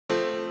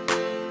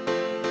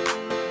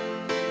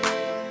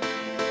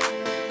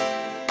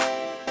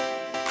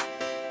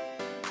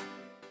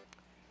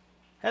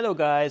Hello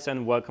guys,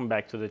 and welcome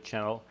back to the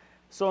channel.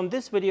 So in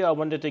this video I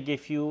wanted to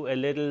give you a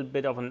little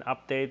bit of an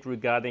update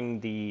regarding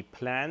the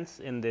plants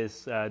in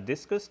this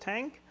Discus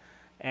tank,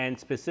 and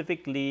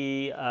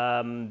specifically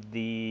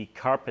the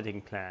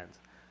carpeting plant.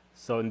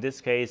 So in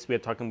this case we're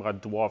talking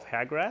about dwarf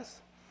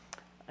hairgrass,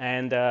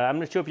 and I'm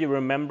not sure if you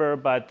remember,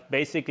 but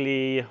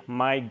basically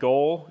my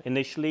goal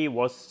initially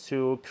was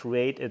to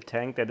create a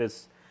tank that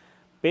is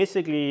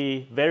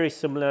basically very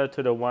similar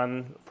to the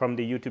one from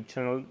the YouTube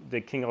channel, The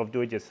King of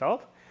Do It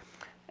Yourself.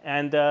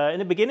 And in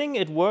the beginning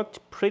it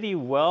worked pretty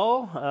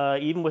well,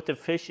 even with the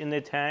fish in the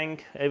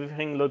tank,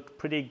 everything looked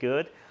pretty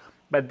good.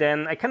 But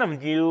then I kind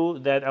of knew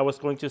that I was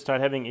going to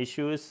start having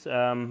issues,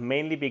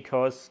 mainly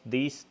because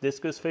these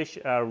discus fish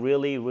are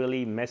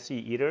really messy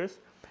eaters.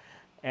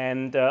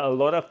 And a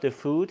lot of the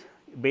food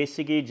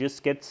basically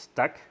just gets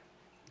stuck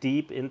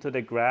deep into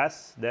the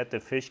grass that the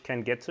fish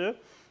can get to.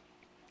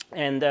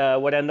 And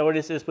what I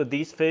noticed is with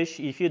these fish,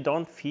 if you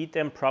don't feed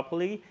them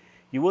properly,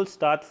 you will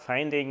start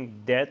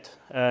finding dead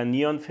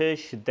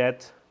neonfish,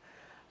 dead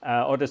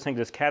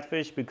otosynchronous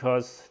catfish,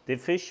 because the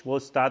fish will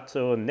start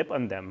to nip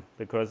on them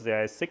because they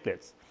are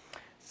cichlids.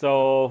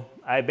 So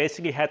I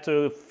basically had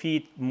to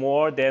feed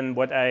more than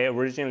what I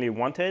originally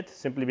wanted,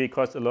 simply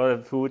because a lot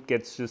of food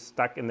gets just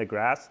stuck in the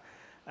grass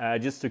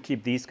just to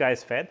keep these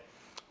guys fed.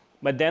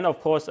 But then of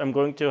course I'm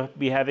going to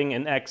be having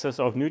an excess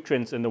of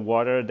nutrients in the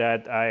water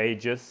that I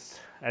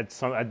just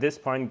at this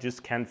point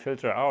just can't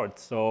filter out.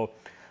 So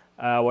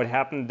what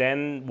happened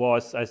then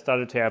was I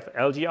started to have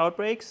algae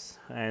outbreaks,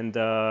 and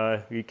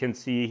you can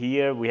see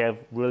here we have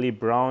really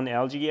brown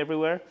algae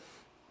everywhere.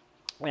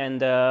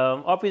 And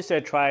obviously I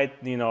tried,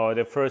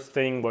 the first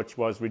thing, which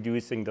was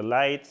reducing the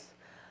lights,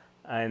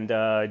 and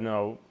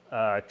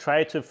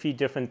try to feed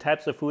different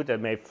types of food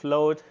that may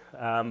float,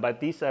 but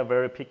these are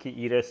very picky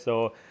eaters,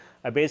 so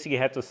I basically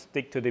had to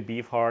stick to the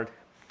beef heart.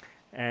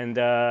 And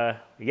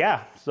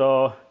yeah,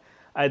 so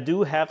I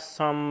do have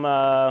some,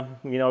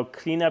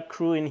 cleanup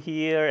crew in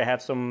here. I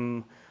have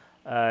some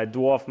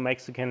dwarf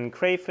Mexican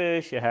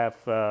crayfish. I have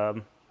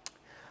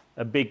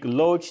a big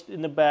loach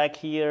in the back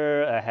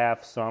here. I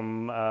have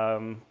some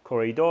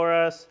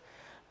corridoras,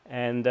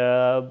 and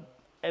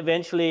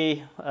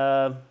eventually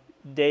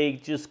they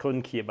just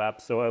couldn't keep up.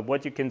 So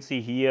what you can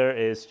see here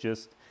is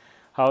just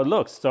how it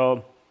looks.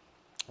 So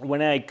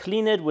when I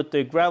clean it with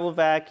the gravel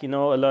vac,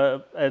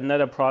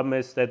 another problem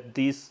is that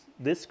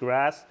this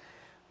grass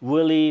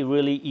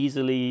really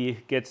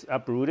easily gets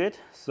uprooted.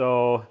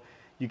 So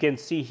you can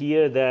see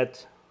here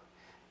that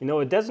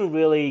it doesn't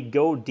really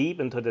go deep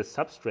into the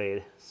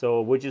substrate,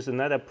 so which is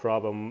another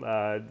problem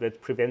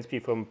that prevents me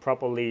from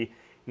properly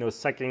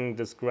sucking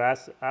this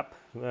grass up,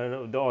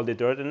 all the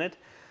dirt in it.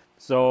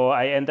 So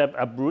I end up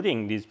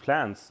uprooting these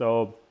plants.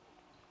 So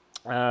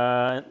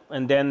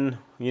and then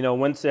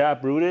once they're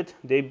uprooted,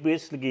 they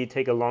basically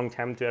take a long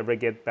time to ever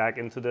get back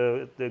into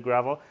the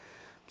gravel.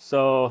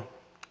 So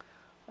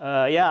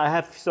yeah, I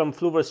have some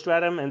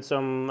fluvostratum and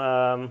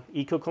some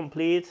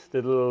Eco-Complete,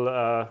 the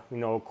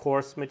little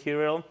coarse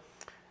material.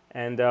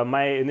 And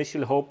my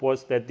initial hope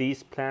was that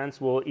these plants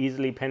will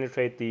easily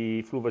penetrate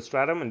the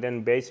fluvostratum and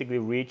then basically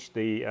reach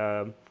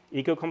the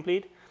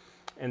Eco-Complete,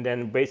 and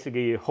then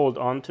basically hold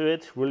on to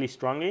it really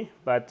strongly.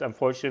 But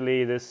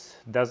unfortunately this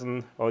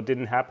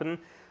didn't happen.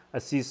 I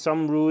see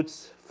some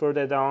roots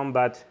further down,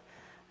 but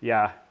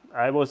yeah,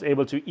 I was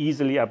able to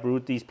easily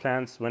uproot these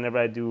plants whenever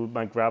I do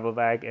my gravel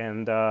vac.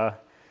 And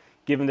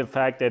given the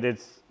fact that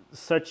it's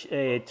such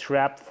a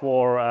trap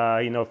for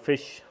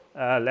fish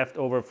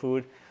leftover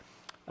food,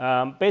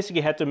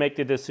 basically had to make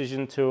the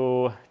decision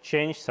to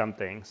change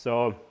something.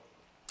 So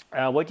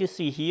what you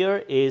see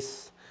here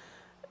is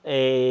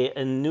a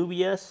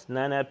Anubias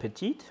Nana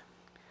Petite,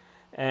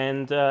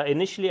 and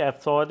initially I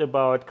thought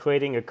about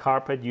creating a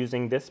carpet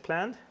using this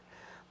plant,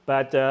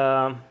 but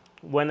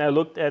when I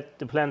looked at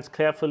the plants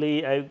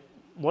carefully, I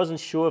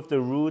wasn't sure if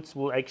the roots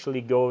will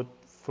actually go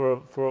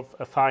for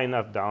far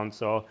enough down.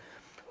 So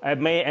I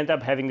may end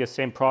up having the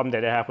same problem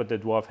that I have with the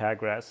dwarf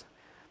hairgrass.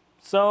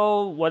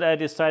 So what I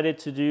decided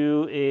to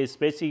do is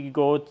basically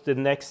go to the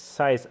next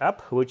size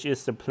up, which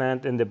is the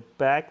plant in the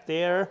back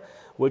there,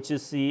 which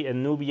is the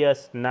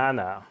Anubias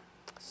Nana.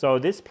 So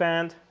this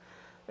plant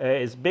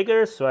is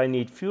bigger, so I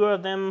need fewer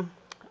of them,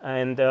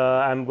 and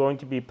I'm going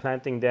to be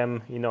planting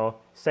them,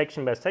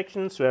 section by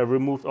section. So I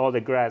removed all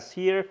the grass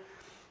here,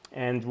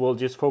 and we'll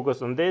just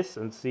focus on this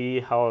and see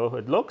how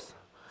it looks.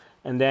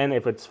 And then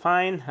if it's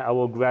fine, I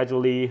will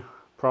gradually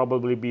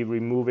probably be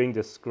removing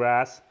this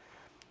grass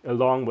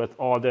along with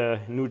all the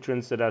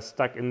nutrients that are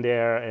stuck in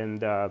there,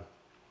 and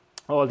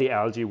all the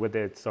algae with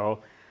it. So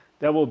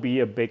that will be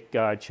a big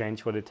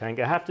change for the tank.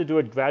 I have to do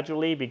it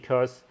gradually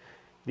because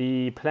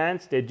the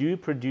plants, they do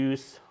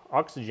produce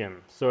oxygen.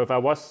 So if I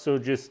was to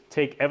just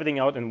take everything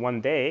out in one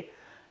day,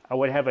 I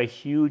would have a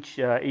huge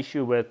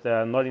issue with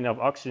not enough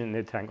oxygen in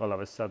the tank all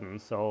of a sudden.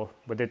 So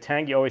with the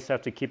tank, you always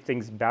have to keep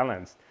things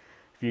balanced.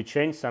 If you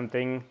change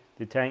something,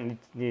 the tank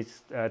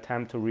needs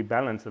time to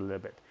rebalance a little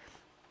bit.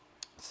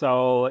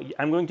 So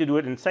I'm going to do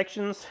it in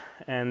sections,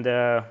 and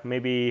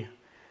maybe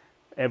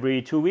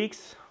every 2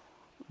 weeks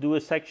do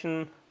a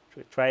section,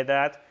 try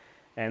that,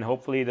 and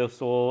hopefully this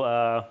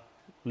will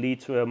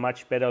lead to a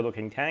much better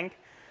looking tank.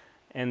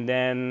 And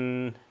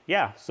then,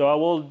 yeah, so I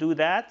will do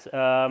that.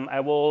 I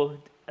will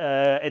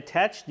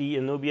attach the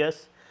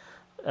Anubias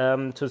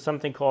to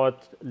something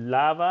called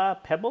lava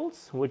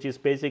pebbles, which is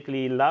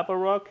basically lava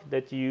rock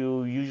that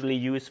you usually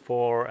use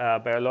for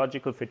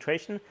biological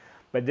filtration.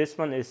 But this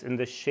one is in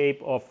the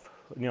shape of,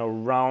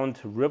 round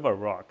river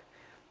rock.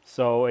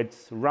 So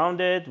it's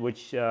rounded,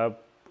 which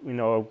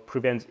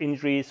prevents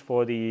injuries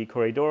for the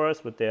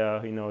corridors with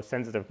their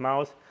sensitive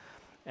mouth.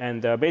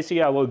 And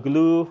basically, I will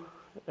glue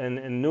an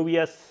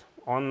Anubias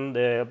on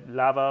the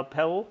lava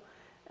pebble,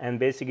 and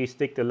basically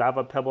stick the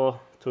lava pebble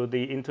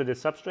into the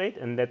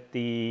substrate, and let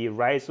the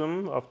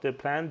rhizome of the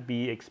plant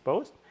be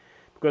exposed,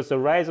 because the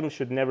rhizome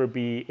should never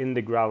be in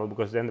the gravel,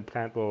 because then the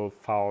plant will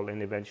foul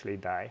and eventually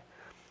die.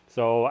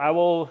 So I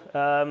will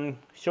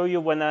show you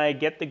when I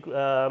get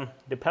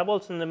the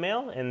pebbles in the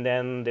mail, and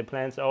then the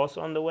plants are also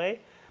on the way,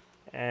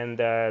 and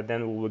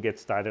then we will get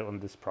started on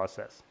this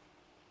process.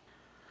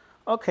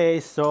 Okay,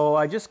 so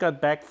I just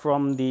got back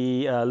from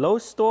the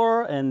Lowe's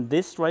store, and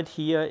this right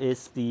here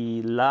is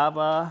the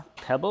lava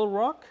pebble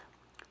rock.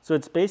 So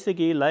it's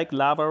basically like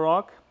lava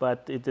rock,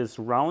 but it is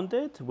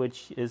rounded,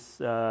 which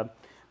is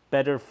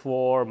better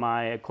for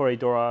my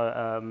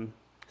Corridora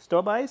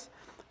store-buys,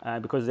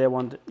 because they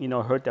won't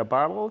hurt their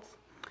barbels.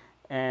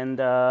 And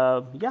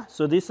yeah,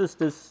 so this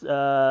is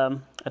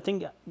I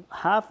think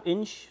 1/2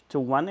 inch to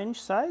 1 inch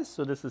size.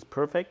 So this is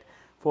perfect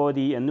for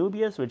the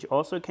Anubias, which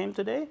also came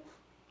today.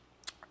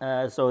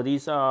 So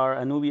these are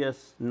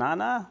Anubias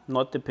Nana,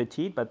 not the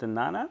petite, but the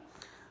Nana.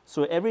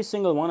 So every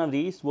single one of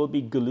these will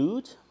be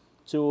glued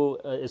to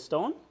a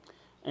stone,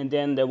 and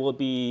then they will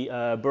be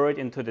buried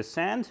into the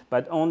sand,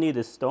 but only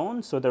the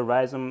stone, so the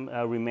rhizome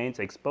remains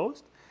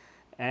exposed.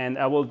 And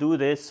I will do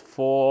this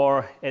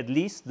for at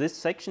least this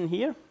section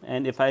here,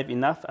 and if I have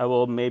enough, I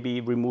will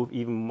maybe remove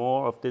even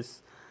more of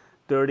this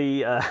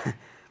dirty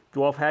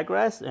dwarf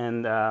hairgrass,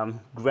 and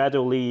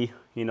gradually,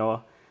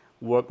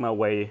 work my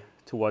way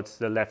towards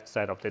the left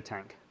side of the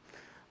tank.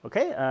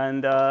 Okay,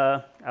 and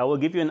I will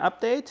give you an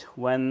update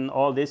when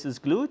all this is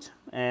glued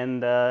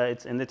and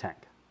it's in the tank.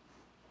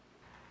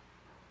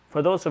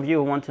 For those of you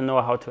who want to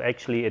know how to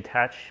actually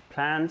attach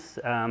plants,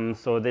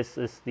 so this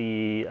is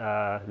the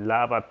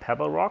lava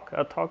pebble rock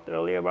I talked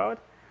earlier about.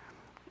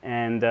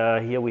 And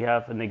here we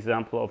have an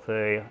example of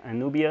a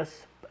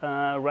Anubias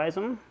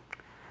rhizome.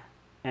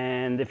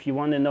 And if you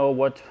want to know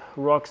what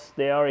rocks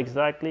they are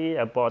exactly,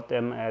 I bought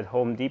them at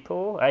Home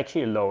Depot,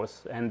 actually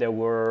Lowe's, and they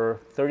were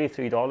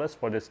 $33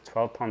 for this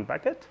 12-pound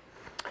bucket.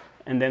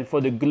 And then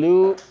for the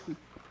glue,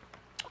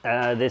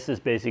 this is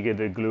basically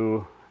the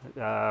glue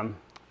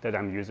that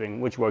I'm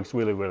using, which works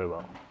really, really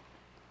well.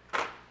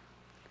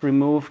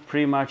 Removed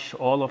pretty much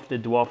all of the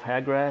dwarf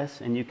hairgrass,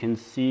 and you can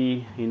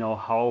see,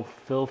 how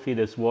filthy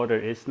this water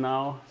is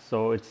now.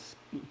 So it's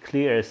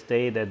clear as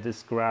day that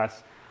this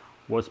grass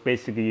was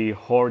basically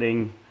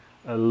hoarding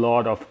a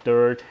lot of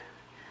dirt,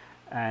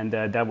 and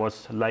that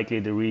was likely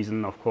the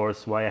reason, of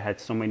course, why I had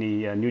so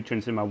many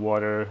nutrients in my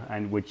water,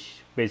 and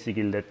which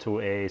basically led to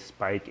a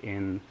spike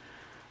in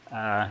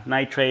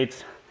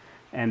nitrates,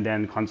 and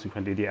then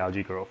consequently the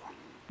algae growth.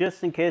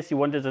 Just in case you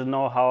wanted to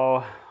know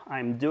how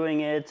I'm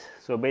doing it,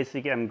 so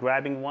basically I'm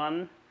grabbing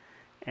one,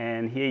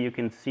 and here you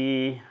can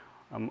see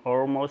I'm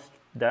almost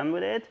done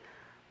with it.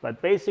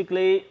 But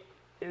basically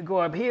you go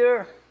up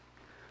here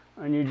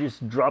and you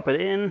just drop it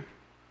in,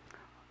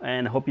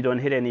 and hope you don't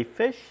hit any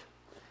fish.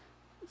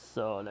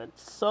 So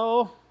that's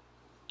so.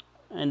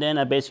 And then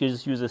I basically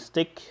just use a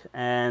stick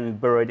and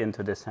burrow it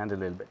into the sand a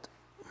little bit.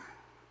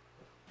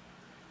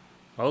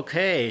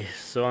 Okay,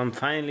 so I'm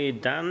finally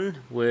done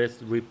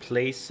with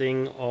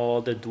replacing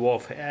all the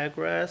dwarf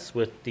hairgrass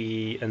with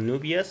the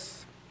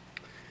Anubias.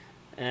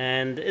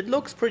 And it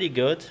looks pretty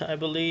good, I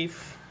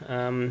believe.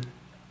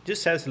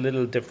 Just has a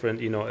little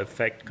different,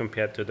 effect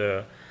compared to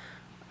the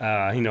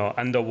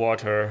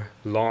underwater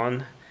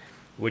lawn,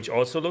 which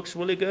also looks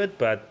really good,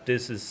 but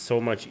this is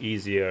so much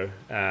easier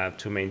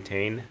to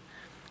maintain.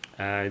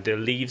 The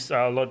leaves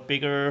are a lot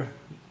bigger,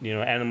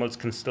 animals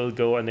can still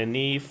go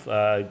underneath.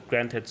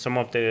 Granted, some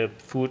of the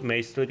food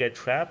may still get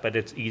trapped, but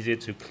it's easier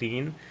to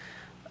clean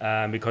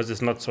because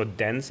it's not so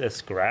dense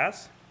as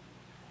grass.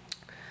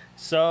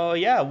 So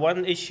yeah,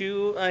 one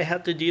issue I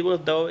had to deal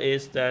with though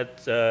is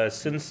that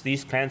since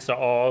these plants are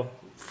all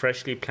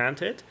freshly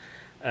planted,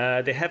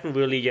 they haven't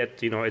really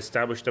yet,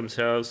 established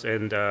themselves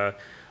and,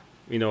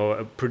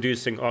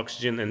 producing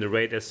oxygen in the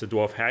rate as the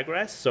dwarf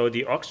hairgrass. So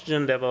the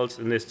oxygen levels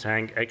in this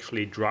tank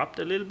actually dropped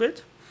a little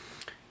bit.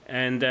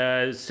 And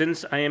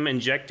since I am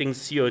injecting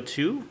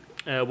CO2,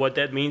 what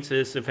that means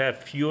is if I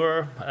have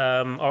fewer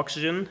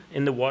oxygen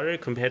in the water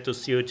compared to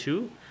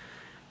CO2,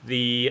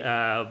 the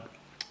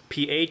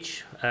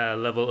pH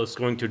level is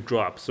going to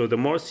drop. So the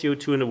more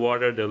CO2 in the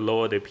water, the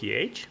lower the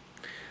pH.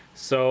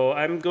 So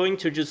I'm going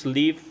to just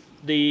leave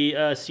the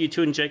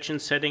CO2 injection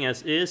setting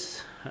as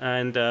is,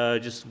 and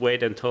just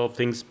wait until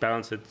things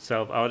balance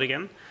itself out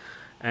again.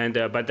 And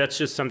but that's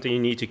just something you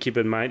need to keep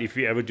in mind if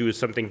you ever do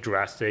something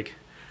drastic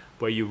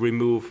where you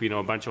remove,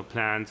 a bunch of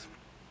plants,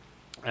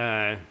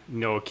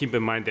 keep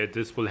in mind that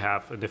this will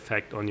have an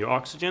effect on your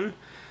oxygen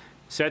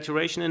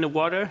saturation in the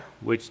water,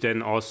 which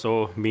then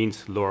also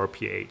means lower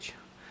pH.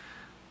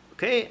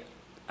 Okay,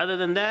 other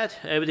than that,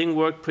 everything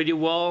worked pretty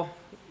well.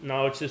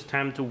 Now it's just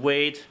time to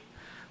wait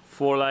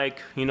for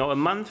like, a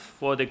month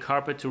for the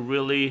carpet to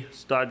really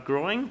start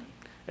growing.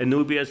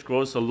 Anubias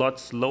grows a lot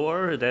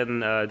slower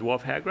than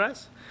dwarf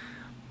hairgrass,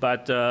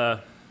 but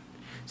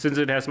since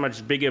it has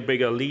much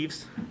bigger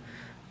leaves,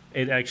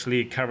 it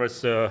actually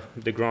covers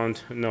the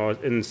ground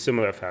in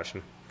similar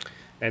fashion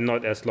and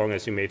not as long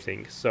as you may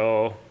think.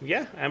 So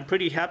yeah, I'm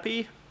pretty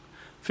happy.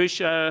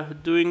 Fish are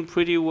doing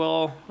pretty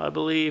well, I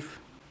believe.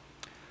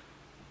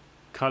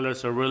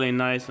 Colors are really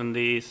nice on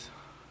these.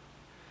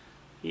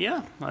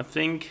 Yeah, I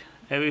think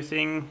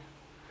everything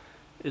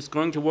is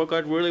going to work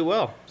out really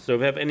well. So if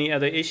we have any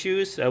other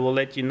issues, I will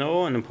let you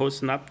know and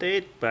post an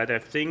update. But I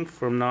think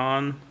from now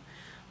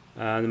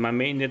on, my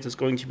maintenance is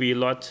going to be a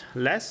lot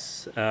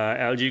less.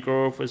 Algae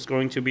growth is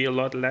going to be a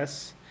lot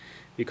less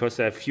because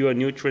I have fewer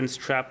nutrients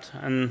trapped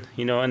in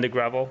the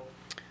gravel.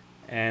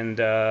 And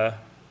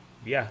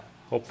yeah,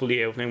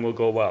 hopefully everything will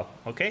go well.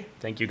 Okay,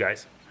 thank you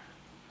guys.